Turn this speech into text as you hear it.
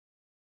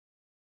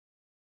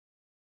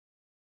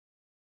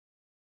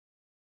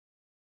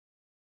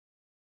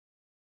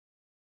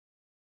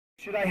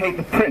Should I hate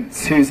the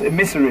prince whose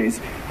emissaries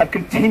have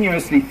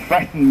continuously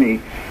threatened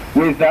me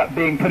with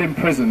being put in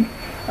prison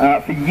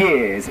for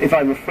years if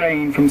I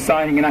refrain from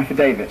signing an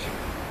affidavit?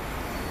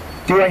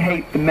 Do I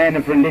hate the men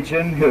of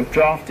religion who have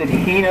drafted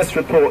heinous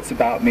reports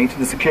about me to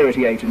the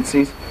security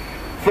agencies,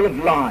 full of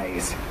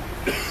lies,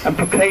 and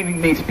proclaiming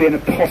me to be an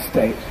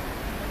apostate?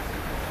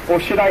 Or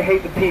should I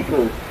hate the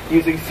people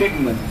using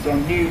pseudonyms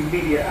on new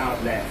media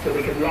outlets so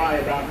they could lie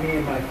about me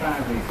and my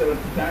family so as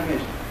to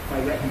damage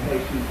my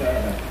reputation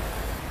further?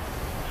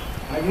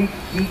 I reach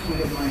deep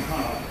within my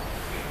heart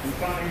and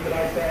find that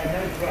I bear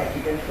no grudge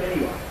against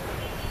anyone.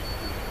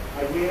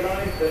 I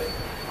realise that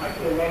I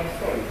feel rather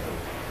sorry for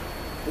them,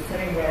 the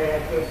same way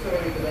I feel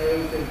sorry for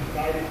those who have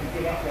decided to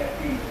give up their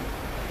freedom,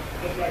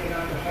 just like an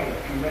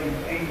alcoholic who runs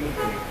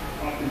aimlessly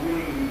after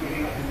willing and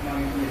giving up his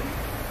money to live.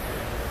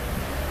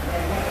 And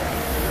I wonder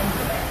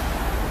that,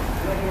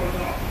 whether or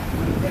not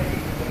I'm ready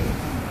for those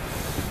times.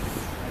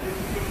 And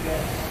this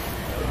particular,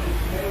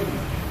 this moment,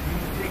 in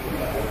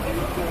particular, I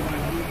recall my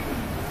reason.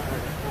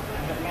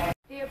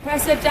 The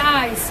oppressor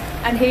dies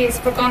and he is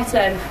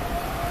forgotten.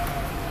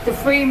 The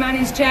free man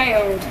is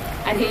jailed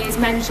and he is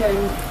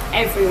mentioned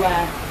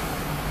everywhere.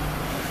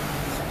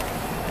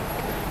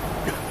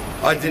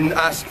 I didn't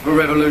ask for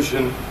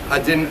revolution. I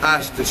didn't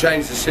ask to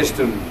change the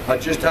system. I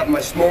just have my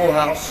small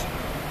house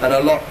and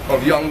a lot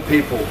of young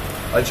people.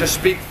 I just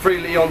speak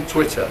freely on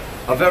Twitter,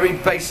 a very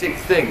basic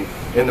thing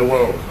in the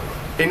world,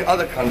 in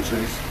other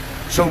countries.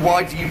 So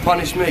why do you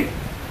punish me?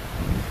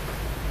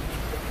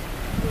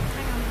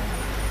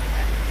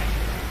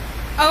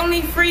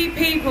 Only free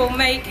people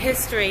make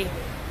history.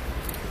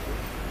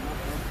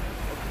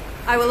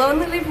 I will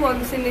only live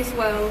once in this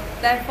world,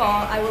 therefore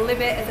I will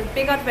live it as a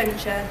big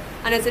adventure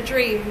and as a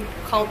dream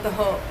called the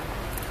hope.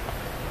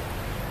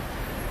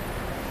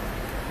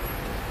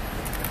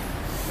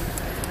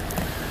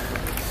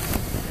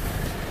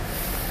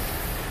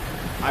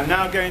 I'm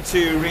now going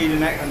to read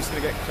an excerpt. I'm just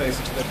going to get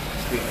closer to the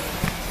screen.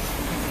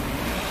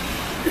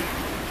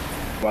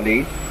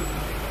 Waleed.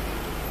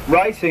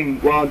 Writing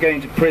while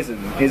going to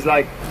prison is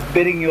like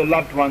bidding your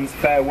loved ones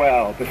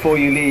farewell before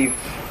you leave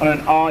on an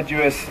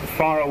arduous,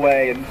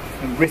 faraway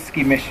and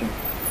risky mission.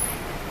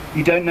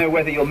 You don't know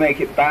whether you'll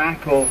make it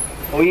back or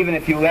even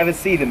if you'll ever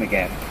see them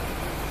again.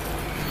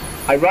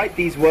 I write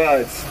these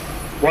words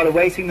while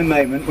awaiting the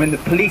moment when the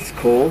police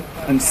call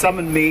and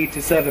summon me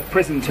to serve a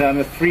prison term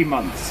of 3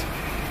 months.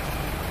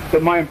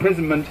 But my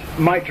imprisonment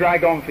might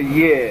drag on for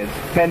years,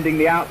 pending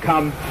the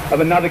outcome of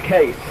another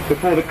case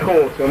before the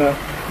court on a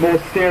more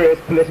serious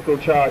political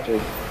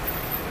charges.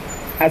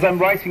 As I'm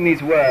writing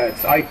these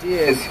words,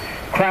 ideas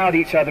crowd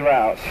each other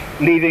out,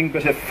 leaving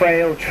but a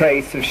frail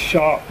trace of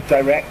sharp,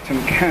 direct and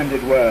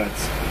candid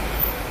words.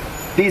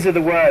 These are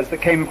the words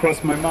that came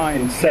across my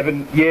mind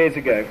 7 years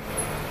ago,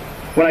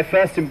 when I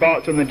first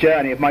embarked on the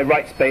journey of my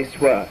rights-based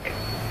work.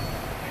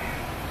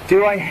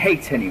 Do I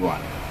hate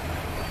anyone?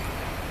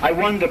 I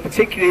wonder,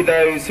 particularly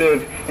those who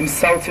have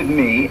insulted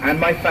me and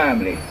my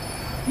family,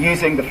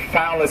 using the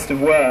foulest of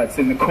words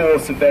in the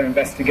course of their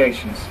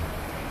investigations.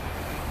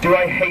 Do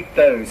I hate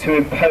those who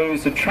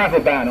imposed a travel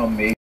ban on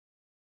me